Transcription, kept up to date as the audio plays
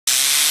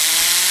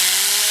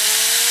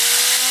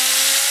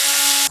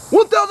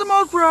1,000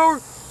 miles per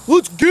hour.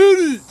 Let's get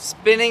it.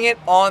 Spinning it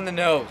on the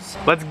nose.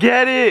 Let's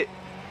get it.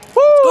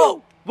 Woo! Let's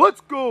go.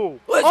 Let's go.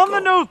 Let's on go. the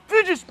nose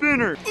fidget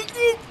spinner.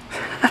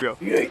 Go.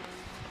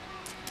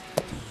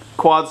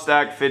 Quad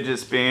stack fidget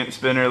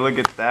spinner. Look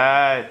at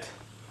that.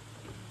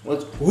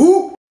 Let's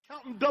whoop.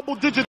 Counting double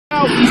digits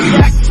out.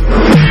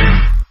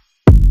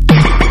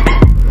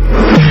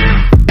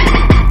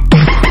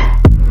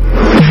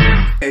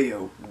 Hey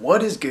yo,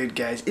 what is good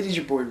guys? It is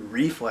your boy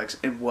Reflex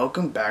and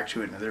welcome back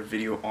to another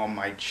video on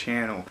my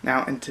channel.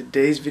 Now in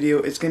today's video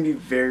it's going to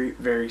be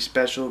very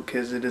special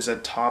because it is a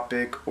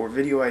topic or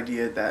video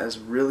idea that has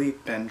really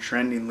been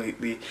trending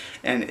lately,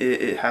 and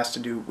it has to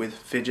do with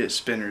fidget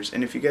spinners.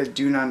 And if you guys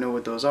do not know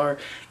what those are,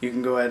 you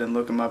can go ahead and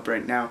look them up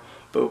right now.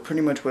 But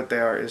pretty much what they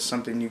are is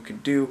something you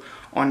could do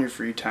on your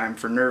free time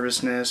for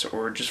nervousness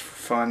or just for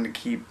fun to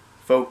keep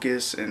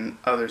focus and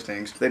other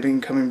things. They've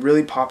been becoming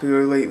really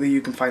popular lately.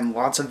 You can find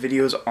lots of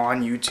videos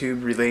on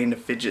YouTube relating to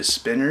fidget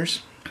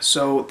spinners.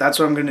 So that's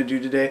what I'm going to do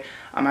today.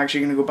 I'm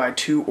actually going to go buy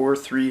 2 or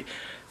 3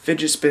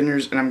 fidget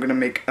spinners and I'm going to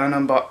make an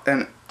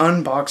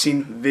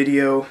unboxing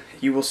video.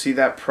 You will see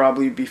that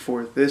probably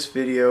before this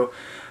video.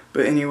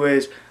 But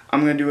anyways,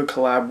 I'm going to do a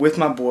collab with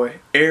my boy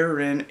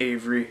Aaron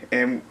Avery,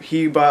 and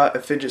he bought a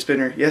fidget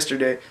spinner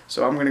yesterday,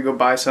 so I'm going to go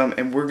buy some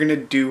and we're going to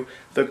do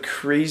the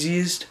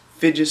craziest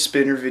fidget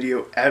spinner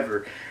video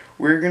ever.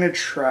 We're going to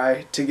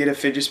try to get a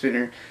fidget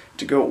spinner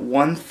to go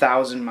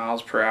 1,000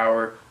 miles per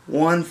hour,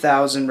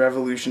 1,000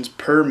 revolutions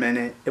per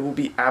minute. It will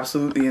be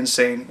absolutely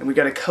insane, and we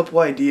got a couple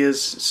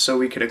ideas so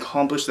we could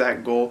accomplish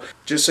that goal.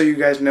 Just so you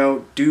guys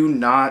know, do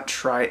not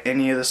try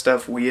any of the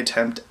stuff we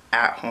attempt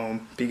at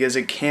home because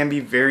it can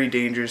be very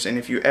dangerous, and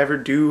if you ever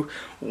do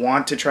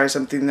want to try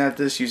something like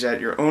this, use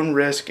at your own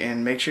risk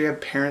and make sure you have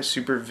parent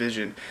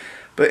supervision.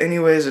 But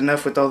anyways,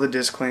 enough with all the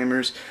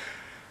disclaimers.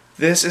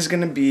 This is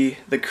going to be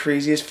the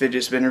craziest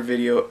fidget spinner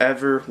video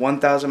ever.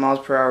 1,000 miles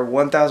per hour,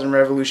 1,000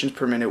 revolutions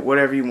per minute,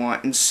 whatever you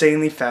want.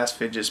 Insanely fast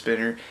fidget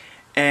spinner.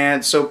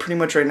 And so pretty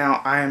much right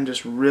now I am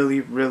just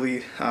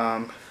really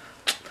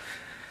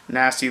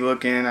nasty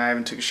looking. I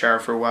haven't took a shower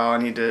for a while. I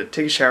need to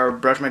take a shower,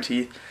 brush my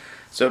teeth.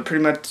 So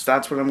pretty much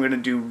that's what I'm going to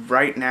do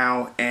right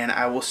now, and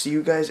I will see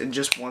you guys in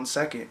just 1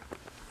 second.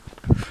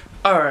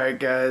 Alright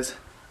guys,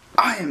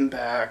 I am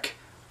back.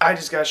 I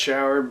just got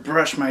showered,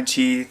 brushed my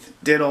teeth,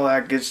 did all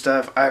that good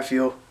stuff. I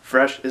feel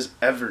fresh as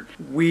ever.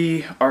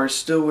 We are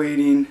still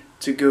waiting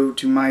to go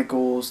to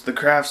Michael's, the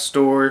craft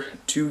store,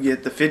 to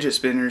get the fidget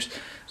spinners.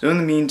 So in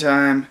the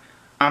meantime,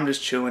 I'm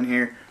just chilling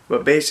here.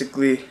 But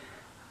basically,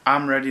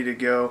 I'm ready to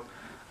go.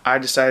 I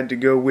decided to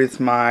go with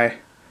my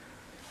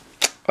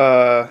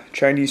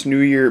Chinese New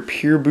Year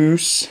Pure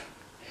Boosts.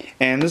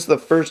 And this is the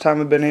first time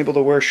I've been able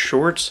to wear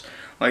shorts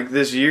like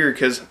this year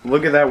because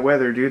look at that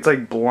weather, dude. It's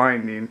like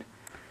blinding.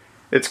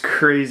 It's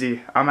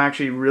crazy. I'm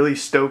actually really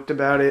stoked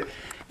about it.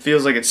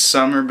 Feels like it's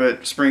summer,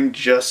 but spring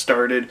just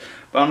started.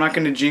 But I'm not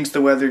going to jinx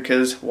the weather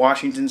because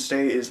Washington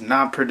State is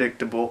not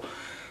predictable.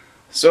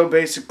 So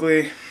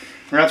basically,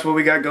 that's what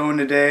we got going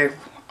today.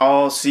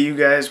 I'll see you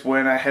guys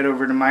when I head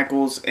over to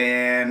Michael's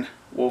and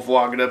we'll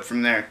vlog it up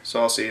from there.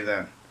 So I'll see you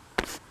then.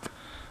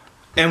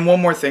 And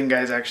one more thing,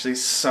 guys, actually,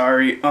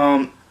 sorry.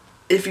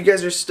 If you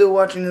guys are still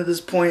watching to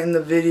this point in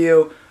the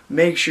video,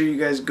 make sure you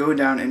guys go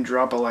down and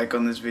drop a like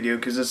on this video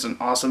because it's an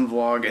awesome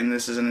vlog and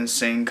this is an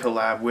insane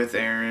collab with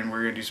Aaron.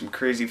 We're going to do some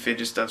crazy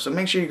fidget stuff. So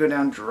make sure you go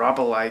down, drop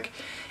a like,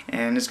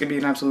 and it's going to be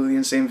an absolutely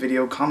insane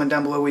video. Comment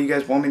down below what you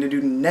guys want me to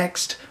do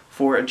next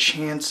for a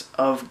chance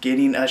of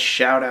getting a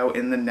shout out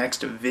in the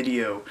next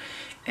video.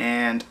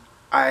 And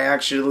I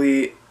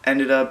actually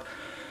ended up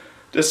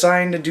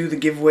deciding to do the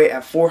giveaway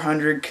at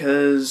 400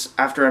 because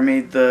after I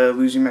made the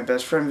losing my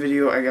best friend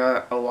video, I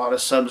got a lot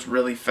of subs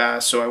really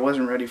fast, so I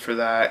wasn't ready for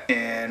that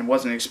and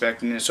wasn't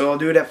expecting it. So I'll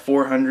do it at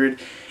 400,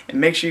 and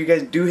make sure you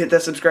guys do hit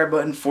that subscribe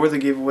button for the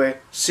giveaway.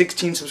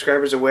 16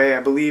 subscribers away, I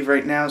believe,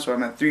 right now, so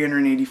I'm at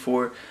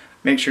 384.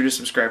 Make sure to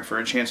subscribe for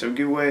a chance of a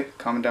giveaway.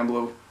 Comment down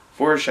below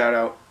for a shout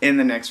out in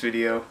the next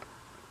video.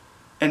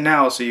 And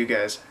now I'll see you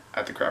guys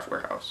at the craft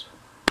warehouse.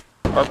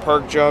 Our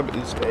park job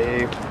is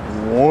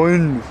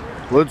A1.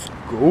 Let's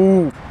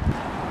go.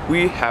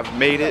 We have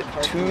made it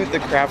to the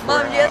craft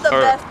warehouse,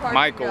 or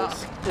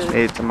Michael's.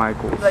 Made it to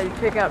Michael's.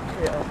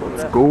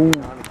 Let's go.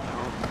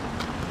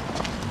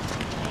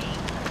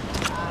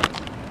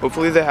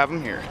 Hopefully they have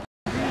them here.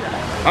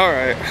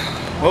 Alright,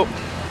 well,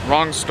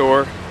 wrong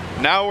store.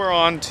 Now we're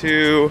on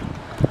to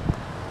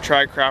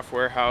try craft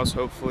warehouse.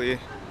 Hopefully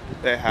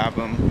they have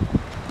them.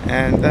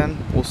 And then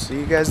we'll see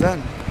you guys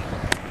then.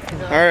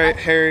 Alright,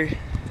 Harry,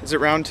 is it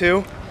round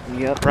 2?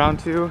 Yep. Round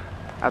 2.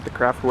 At the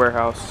craft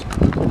warehouse.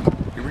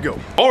 Here we go.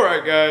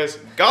 Alright guys,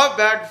 got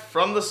back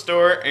from the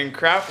store and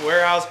craft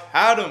warehouse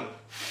had them.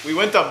 We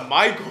went to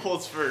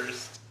Michael's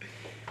first.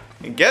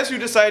 And guess who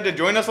decided to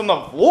join us on the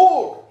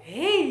vlog?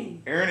 Hey!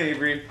 Aaron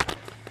Avery.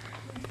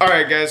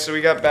 Alright guys, so we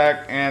got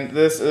back and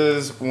this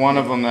is one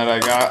of them that I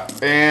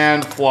got.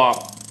 And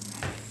flop.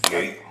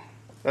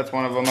 That's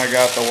one of them. I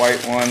got the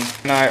white one.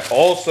 And I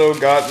also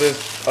got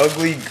this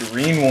ugly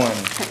green one.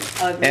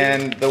 Ugly.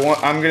 And the one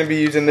I'm gonna be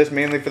using this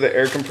mainly for the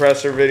air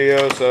compressor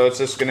video, so it's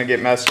just gonna get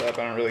messed up.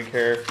 I don't really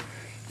care.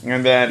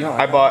 And then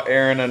I bought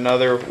Aaron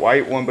another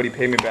white one, but he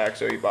paid me back,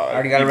 so he bought it. I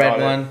already got a red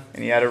one.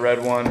 And he had a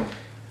red one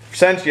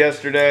since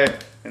yesterday,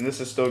 and this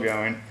is still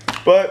going.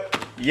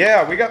 But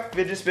yeah, we got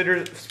fidget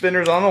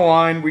spinners on the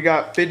line. We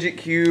got Fidget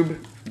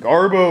Cube,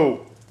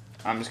 Garbo.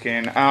 I'm just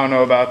kidding. I don't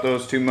know about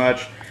those too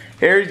much.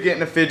 Harry's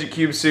getting a Fidget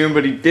Cube soon,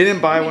 but he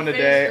didn't buy one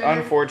today.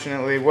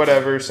 Unfortunately,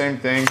 whatever, same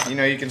thing. You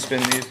know, you can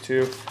spin these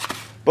too.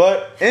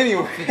 But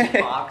anyway,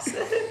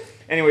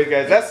 anyways,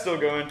 guys, that's still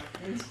going.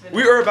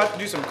 We are about to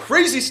do some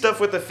crazy stuff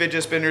with the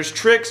fidget spinners,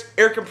 tricks,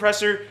 air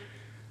compressor,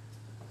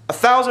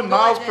 1,000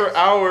 miles per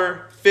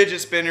hour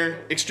fidget spinner,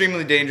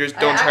 extremely dangerous.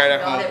 Don't try it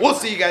at home. We'll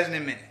see you guys in a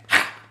minute.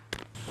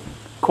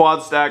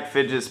 Quad stack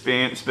fidget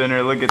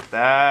spinner, look at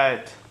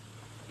that.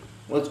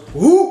 Let's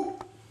whoop.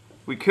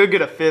 We could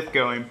get a 5th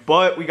going,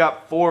 but we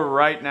got 4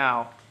 right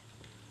now.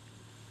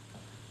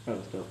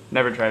 Let's go.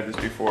 Never tried this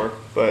before,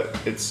 but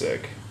it's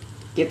sick.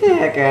 Get the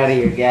heck out of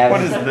here, Gavin.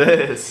 What is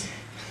this?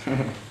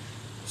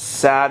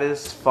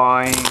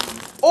 Satisfying.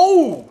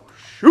 Oh,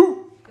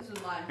 shoot. This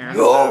is mine. Aaron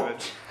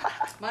Savage.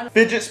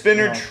 Fidget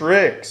spinner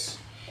tricks.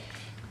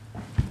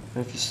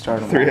 What if you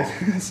start them 3 all?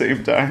 at the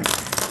same time.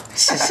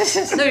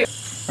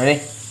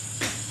 Ready?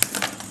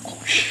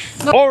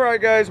 All right,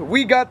 guys,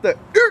 we got the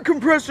air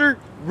compressor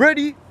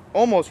ready,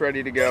 almost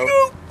ready to go.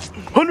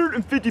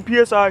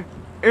 150 PSI.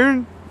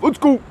 Aaron, let's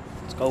go.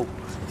 Let's go.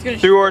 3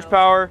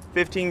 horsepower,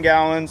 15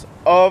 gallons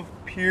of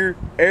pure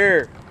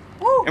air.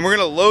 Woo. And we're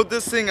gonna load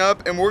this thing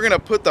up and we're gonna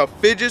put the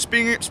fidget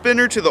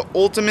spinner to the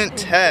ultimate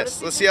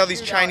test. Let's see how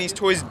these Chinese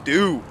toys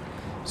do.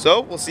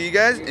 So we'll see you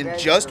guys in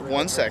just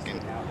 1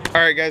 second.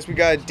 All right, guys, we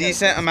got a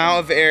decent amount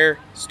of air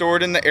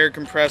stored in the air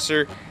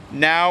compressor.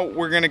 Now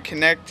we're gonna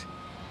connect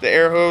the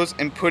air hose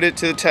and put it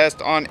to the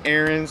test on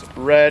Aaron's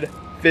red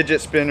fidget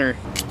spinner.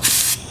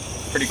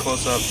 Pretty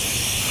close up.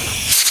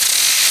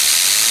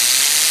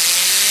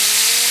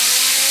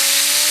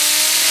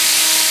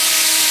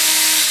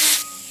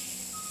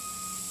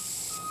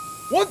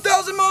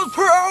 1,000 miles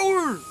per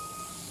hour!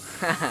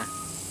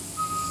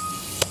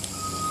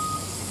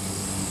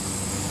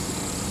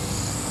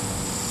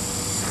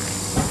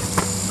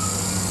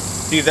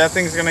 Dude, that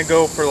thing's gonna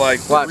go for like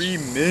 3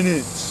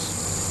 minutes.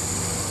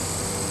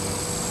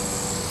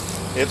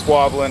 It's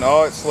wobbling.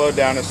 Oh, it slowed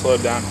down, it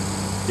slowed down.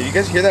 Did you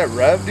guys hear that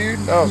rev, dude?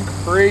 That was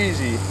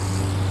crazy.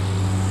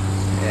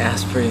 Yeah,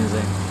 it's pretty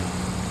insane.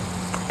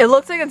 It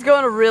looks like it's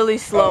going really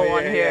slow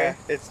on here. Yeah.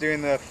 It's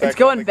doing the effect. It's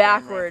going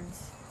backwards.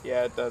 Camera.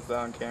 Yeah, it does that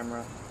on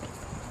camera.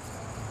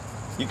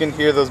 You can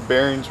hear those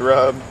bearings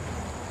rub.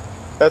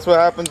 That's what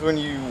happens when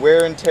you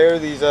wear and tear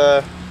these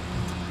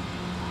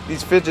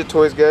fidget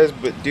toys, guys.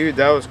 But dude,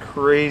 that was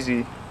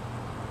crazy.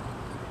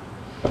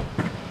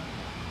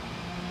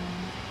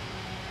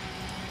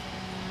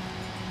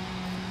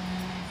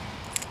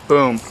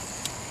 Boom.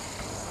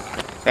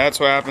 That's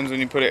what happens when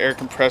you put an air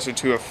compressor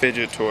to a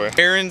fidget toy.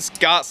 Aaron's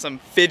got some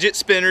fidget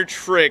spinner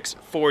tricks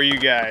for you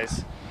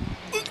guys.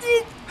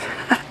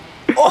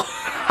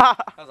 That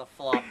was a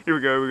flop. Here we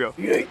go, here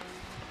we go.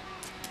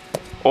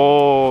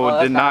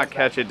 Oh, did not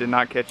catch it, did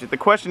not catch it. The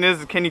question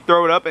is, can you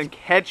throw it up and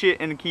catch it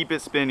and keep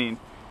it spinning?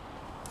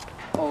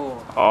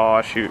 Oh.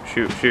 Oh, shoot,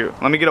 shoot, shoot.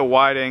 Let me get a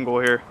wide angle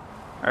here.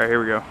 All right, here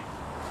we go.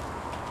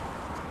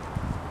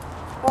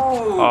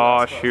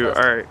 Oh, shoot,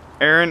 all right.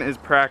 Aaron is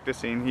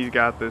practicing. He's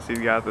got this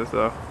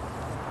though.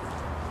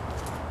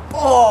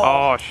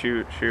 Oh,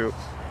 shoot, shoot.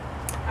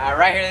 All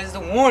right, here, this is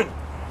the one.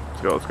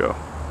 Let's go, let's go.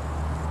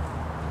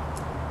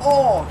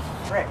 Oh,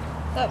 frick.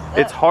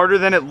 It's harder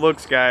than it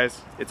looks,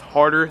 guys. It's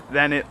harder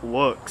than it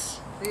looks.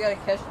 So you gotta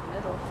catch the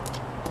middle.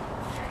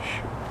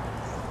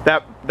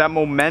 That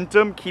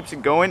momentum keeps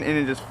it going and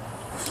it just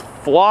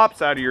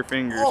flops out of your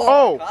fingers.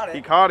 Oh,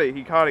 he caught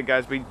it,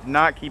 guys, but he did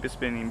not keep it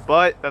spinning.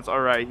 But that's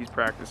all right, he's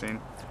practicing.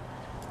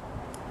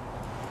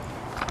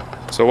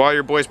 So while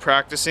your boy's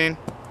practicing,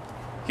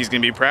 he's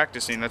gonna be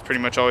practicing. That's pretty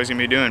much all he's gonna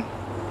be doing.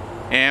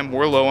 And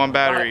we're low on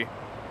battery.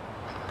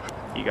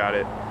 He got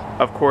it.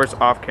 Of course,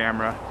 off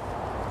camera.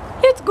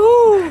 Let's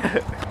go!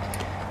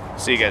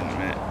 See you guys in a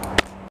minute.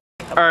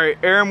 All right,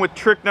 Aaron with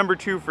trick number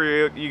 2 for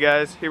you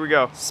guys. Here we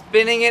go.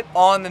 Spinning it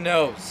on the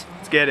nose.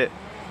 Let's get it.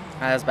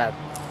 That was bad.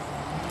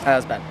 That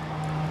was bad.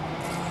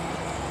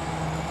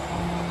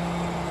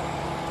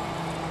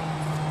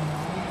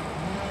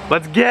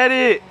 Let's get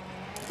it.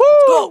 Woo!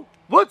 Let's go.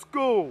 Let's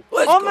go.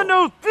 Let's on go. the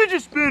nose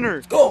fidget spinner.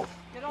 Let's go.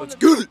 Let's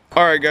get it.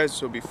 All right, guys,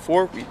 so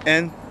before we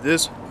end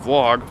this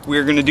vlog,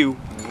 we're gonna do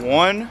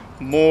one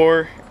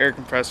more air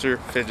compressor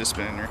fidget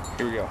spinner.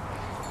 Here we go.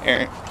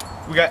 Aaron,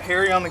 we got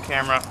Harry on the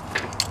camera.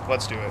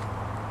 Let's do it.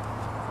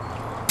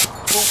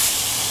 Cool.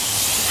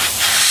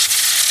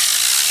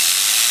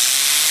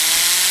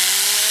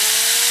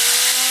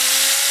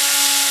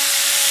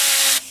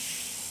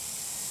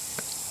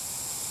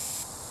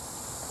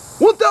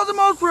 1,000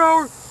 miles per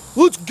hour.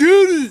 Let's get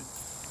it.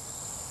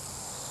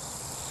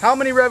 How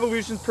many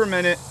revolutions per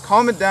minute?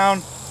 Comment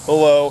down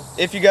below.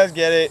 If you guys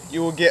get it,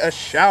 you will get a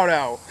shout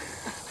out.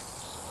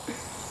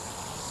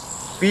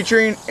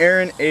 Featuring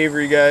Aaron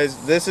Avery, guys.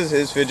 This is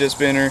his fidget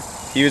spinner.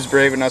 He was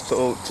brave enough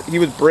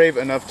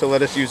to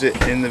let us use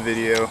it in the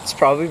video. It's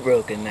probably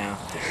broken now.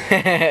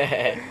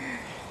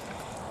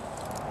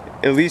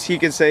 At least he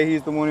could say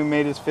he's the one who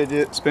made his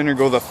fidget spinner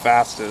go the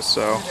fastest.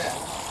 So,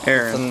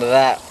 Aaron. Listen to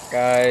that,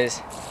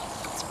 guys.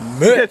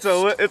 It's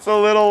a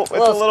little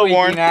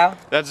worn. Now.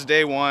 That's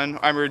day one.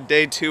 We're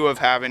day 2 of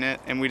having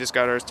it, and we just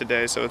got ours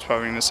today, so it's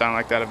probably gonna sound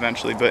like that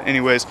eventually. But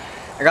anyways,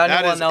 I got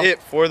that one is though.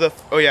 it for the.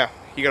 Oh yeah,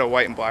 you got a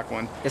white and black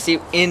one. You see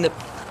in the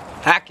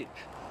package.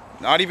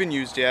 Not even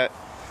used yet.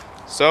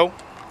 So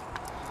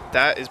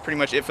that is pretty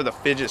much it for the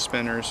fidget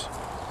spinners,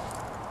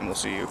 and we'll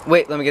see you.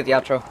 Wait, let me get the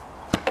outro.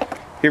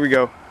 Here we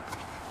go.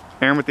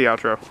 Aaron with the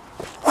outro.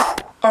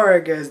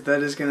 Alright guys,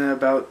 that is gonna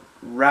about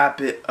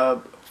wrap it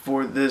up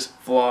for this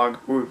vlog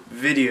or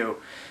video.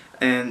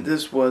 And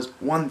this was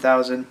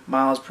 1,000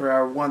 miles per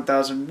hour,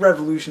 1,000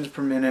 revolutions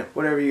per minute,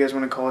 whatever you guys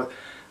want to call it,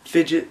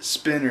 fidget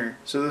spinner.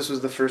 So this was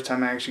the first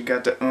time I actually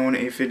got to own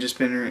a fidget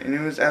spinner, and it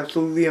was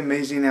absolutely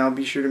amazing. And I'll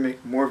be sure to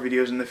make more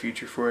videos in the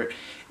future for it.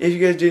 If you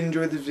guys did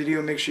enjoy this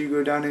video, make sure you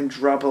go down and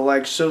drop a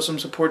like, show some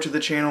support to the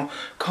channel,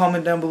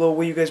 comment down below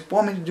what you guys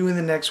want me to do in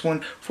the next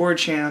one for a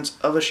chance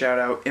of a shout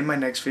out in my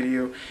next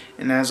video.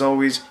 And as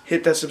always,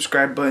 hit that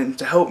subscribe button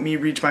to help me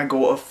reach my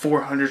goal of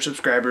 400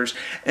 subscribers.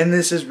 And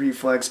this is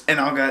Reflex, and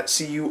I'll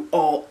see you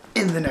all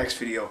in the next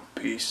video.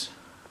 Peace.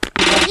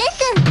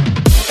 Listen.